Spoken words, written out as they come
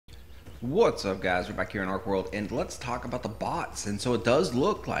What's up, guys? We're back here in Archeworld, and let's talk about the bots. And so it does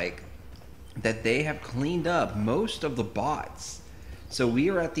look like that they have cleaned up most of the bots. So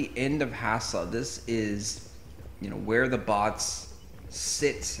we are at the end of Hassa. This is, where the bots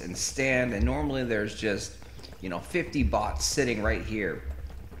sit and stand, and normally there's just, 50 bots sitting right here.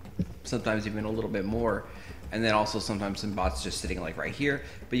 Sometimes even a little bit more. And then also sometimes some bots just sitting like right here.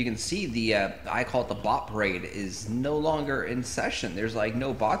 But you can see the, I call it the bot parade, is no longer in session. There's like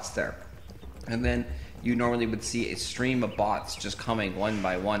no bots there. And then you normally would see a stream of bots just coming one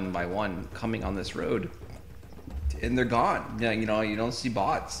by one by one, coming on this road. And they're gone. You don't see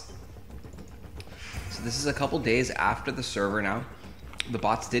bots. So this is a couple days after the server now. The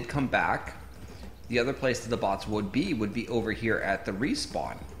bots did come back. The other place that the bots would be over here at the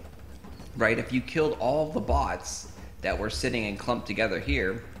respawn. Right, if you killed all the bots that were sitting and clumped together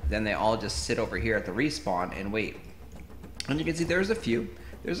here, then they all just sit over here at the respawn and wait. And you can see there's a few.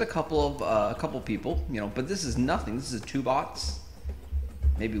 There's a couple of people, but this is nothing. This is 2 bots,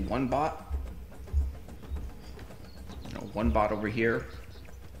 maybe 1 bot. One bot over here.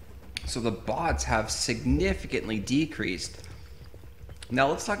 So the bots have significantly decreased. Now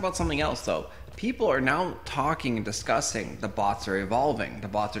let's talk about something else though. People are now talking and discussing the bots are evolving, the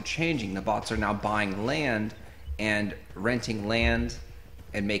bots are changing, the bots are now buying land and renting land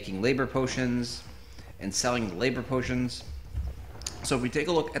and making labor potions and selling the labor potions. So if we take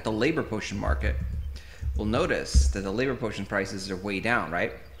a look at the labor potion market, we'll notice that the labor potion prices are way down,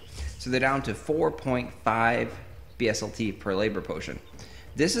 right? So they're down to 4.5 BSLT per labor potion.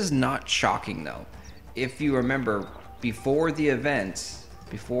 This is not shocking though. If you remember, before the event,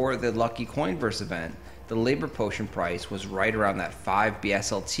 before the Lucky Coinverse event, the labor potion price was right around that 5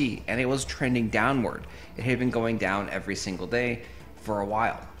 BSLT, and it was trending downward. It had been going down every single day for a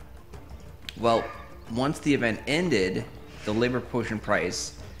while. Well, once the event ended, the labor potion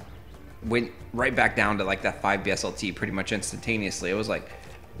price went right back down to like that 5 BSLT pretty much instantaneously. It was like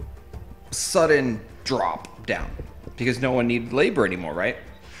sudden drop down because no one needed labor anymore, right?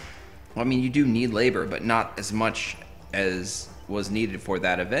 Well, I mean, you do need labor, but not as much as was needed for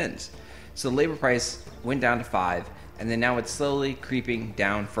that event. So the labor price went down to 5, and then now it's slowly creeping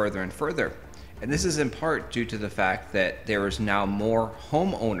down further and further. And this is in part due to the fact that there is now more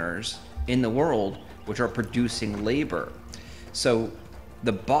homeowners in the world which are producing labor. So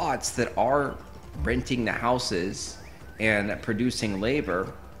the bots that are renting the houses and producing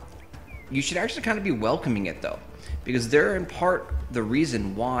labor, you should actually kind of be welcoming it though, because they're in part the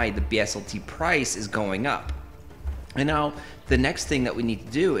reason why the BSLT price is going up. And now the next thing that we need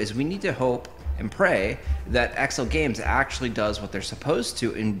to do is we need to hope and pray that XL Games actually does what they're supposed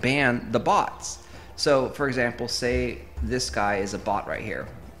to and ban the bots. So for example, say this guy is a bot right here.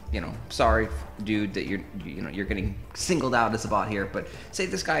 Sorry dude that you're getting singled out as a bot here, but say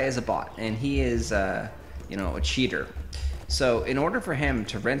this guy is a bot and he is a cheater. So in order for him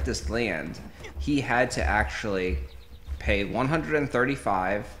to rent this land, he had to actually pay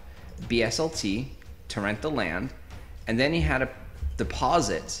 135 BSLT to rent the land. And then he had to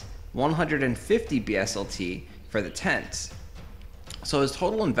deposit 150 BSLT for the tent. So his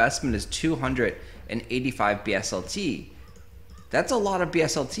total investment is 285 BSLT. That's a lot of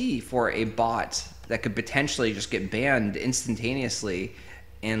BSLT for a bot that could potentially just get banned instantaneously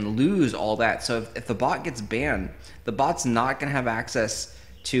and lose all that. So if the bot gets banned, the bot's not going to have access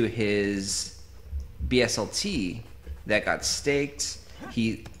to his BSLT that got staked.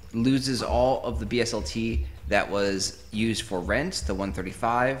 He loses all of the BSLT that was used for rent, the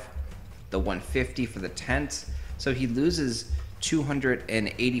 135, the 150 for the tent. So he loses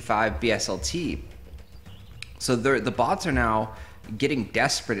 285 BSLT. So the bots are now getting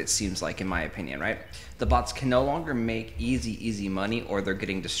desperate, it seems like, in my opinion, right? The bots can no longer make easy money, or they're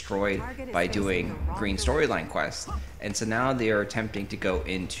getting destroyed by doing green storyline quests. And so now they are attempting to go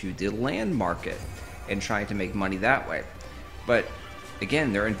into the land market and trying to make money that way. But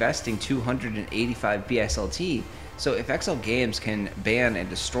again, they're investing 285 BSLT. So if XL Games can ban and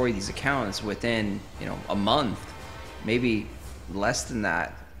destroy these accounts within, a month, maybe less than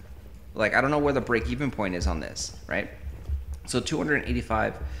that, like, I don't know where the break-even point is on this, right? So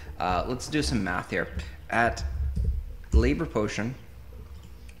 285, let's do some math here. At labor potion,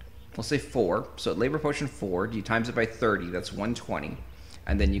 we'll say 4. So at labor potion 4, you times it by 30, that's 120.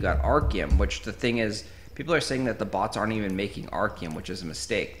 And then you got Archeum, which the thing is, people are saying that the bots aren't even making Archeum, which is a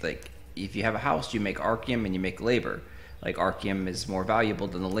mistake. Like, if you have a house, you make Archeum and you make labor. Like, Archeum is more valuable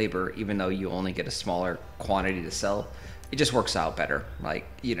than the labor, even though you only get a smaller quantity to sell. It just works out better. Like,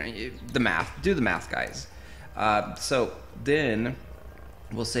 the math. Do the math, guys. So then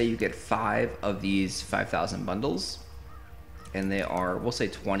we'll say you get 5 of these 5,000 bundles. and they are, we'll say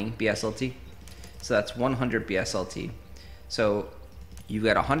 20 BSLT. So that's 100 BSLT. So you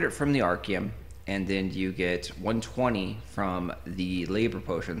get 100 from the Archeum, and then you get 120 from the labor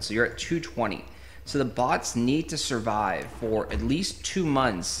potion. So you're at 220. So the bots need to survive for at least 2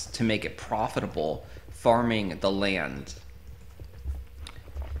 months to make it profitable farming the land.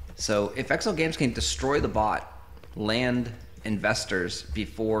 So if XL Games can destroy the bot land investors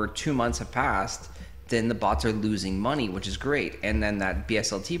before 2 months have passed, then the bots are losing money, which is great. And then that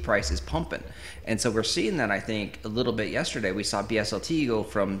BSLT price is pumping. And so we're seeing that, I think, a little bit yesterday. We saw BSLT go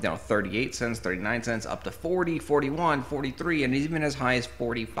from 38 cents, 39 cents, up to 40, 41, 43, and even as high as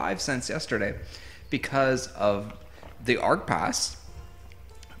 45 cents yesterday because of the ARC Pass,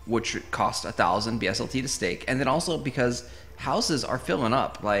 which cost 1,000 BSLT to stake. And then also because houses are filling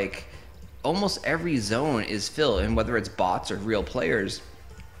up. Like, almost every zone is filled, and whether it's bots or real players,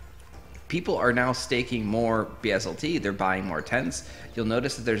 people are now staking more BSLT. They're buying more tents. You'll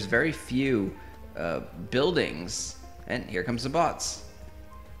notice that there's very few buildings. And here comes the bots.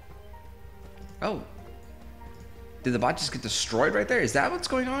 Oh. Did the bot just get destroyed right there? Is that what's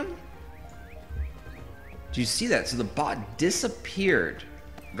going on? Do you see that? So the bot disappeared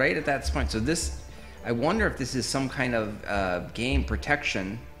right at that point. So this, I wonder if this is some kind of game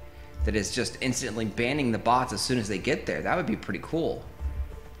protection that is just instantly banning the bots as soon as they get there. That would be pretty cool.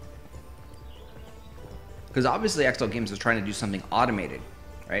 Because obviously XL Games is trying to do something automated,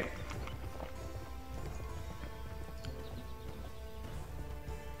 right?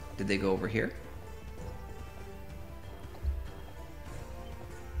 Did they go over here?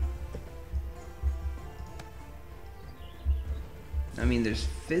 I mean, there's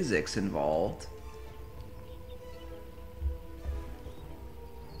physics involved.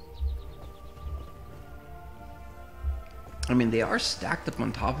 I mean, they are stacked up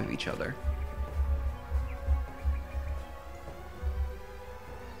on top of each other.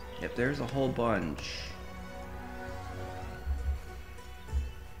 Yep, there's a whole bunch.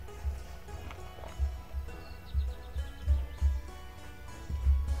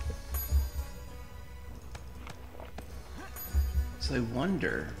 So I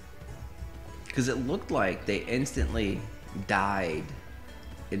wonder, because it looked like they instantly died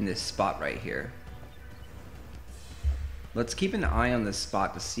in this spot right here. Let's keep an eye on this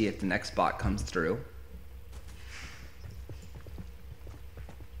spot to see if the next bot comes through.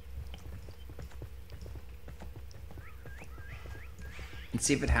 And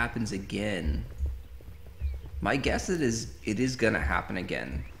see if it happens again. My guess it is gonna happen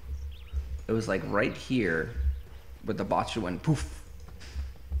again. It was like right here where the bot should went poof.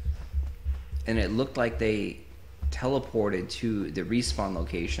 And it looked like they teleported to the respawn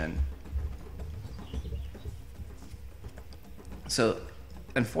location. So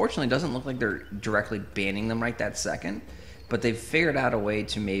unfortunately, it doesn't look like they're directly banning them right that second, but they've figured out a way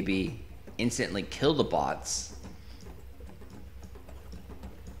to maybe instantly kill the bots.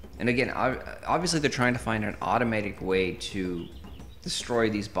 And again, obviously they're trying to find an automatic way to destroy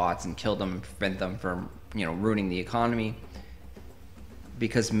these bots and kill them and prevent them from, you know, ruining the economy.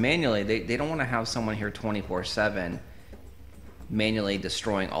 Because manually, they don't want to have someone here 24/7 manually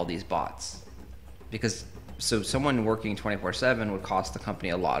destroying all these bots. Because so someone working 24/7 would cost the company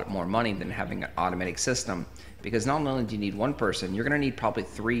a lot more money than having an automatic system. Because not only do you need one person, you're going to need probably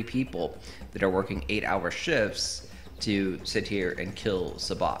 3 people that are working 8-hour shifts to sit here and kill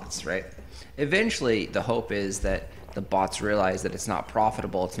the bots, right? Eventually, the hope is that the bots realize that it's not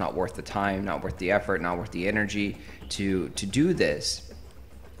profitable, it's not worth the time, not worth the effort, not worth the energy to do this,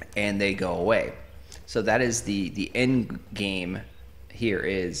 and they go away. So that is the end game here.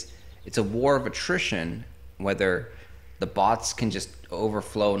 Is it's a war of attrition, whether the bots can just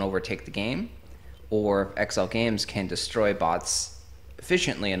overflow and overtake the game, or if XL Games can destroy bots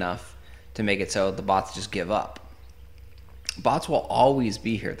efficiently enough to make it so the bots just give up. Bots will always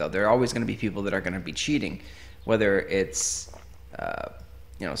be here, though. There are always going to be people that are going to be cheating, whether it's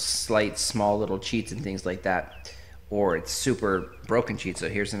you know, slight, small little cheats and things like that, or it's super broken cheats. So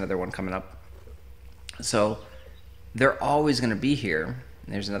here's another one coming up. So they're always going to be here.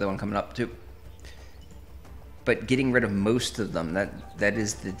 There's another one coming up too. But getting rid of most of them, that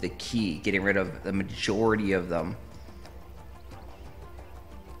is the key. Getting rid of the majority of them.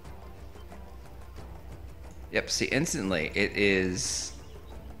 Yep, see, instantly it is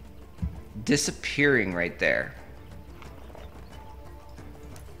disappearing right there.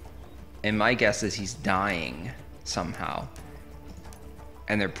 And my guess is he's dying somehow.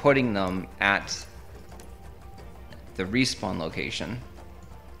 And they're putting them at the respawn location.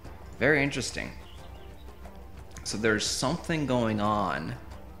 Very interesting. So there's something going on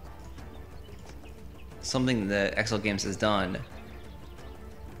something that Excel Games has done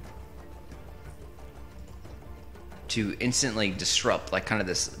to instantly disrupt like kind of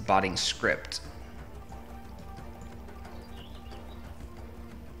this botting script.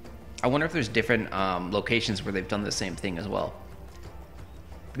 I wonder if there's different locations where they've done the same thing as well.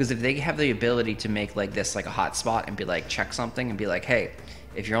 Because if they have the ability to make like this like a hotspot and be like check something and be like, hey,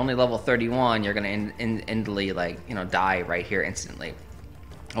 if you're only level 31, you're gonna instantly like, you know, die right here instantly.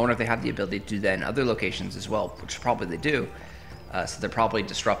 I wonder if they have the ability to do that in other locations as well, which probably they do. So they're probably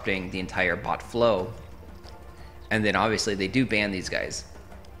disrupting the entire bot flow. And then obviously they do ban these guys.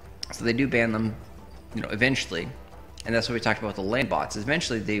 So they do ban them, you know, eventually. And that's what we talked about with the land bots.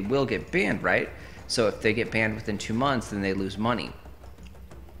 Eventually they will get banned, right? So if they get banned within 2 months, then they lose money.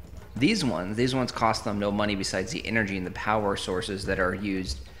 These ones cost them no money besides the energy and the power sources that are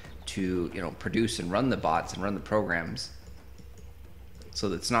used to, you know, produce and run the bots and run the programs.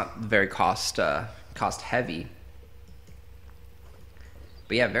 So it's not very cost heavy.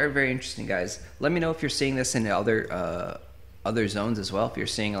 But yeah, very, very interesting, guys. Let me know if you're seeing this in other zones as well. If you're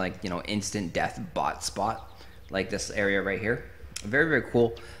seeing like, you know, instant death bot spot like this area right here. Very, very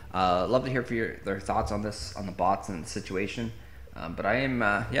cool. Love to hear for their thoughts on this, on the bots and the situation. But I am,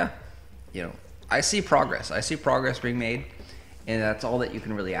 yeah, you know, I see progress. I see progress being made, and that's all that you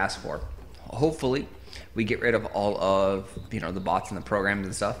can really ask for. Hopefully, we get rid of all of, you know, the bots and the programs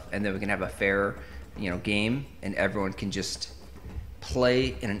and stuff, and then we can have a fair, you know, game, and everyone can just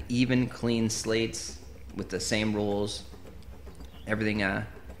play in an even, clean slate with the same rules. Everything, you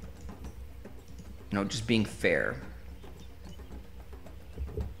know, just being fair.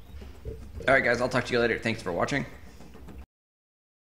 All right, guys, I'll talk to you later. Thanks for watching.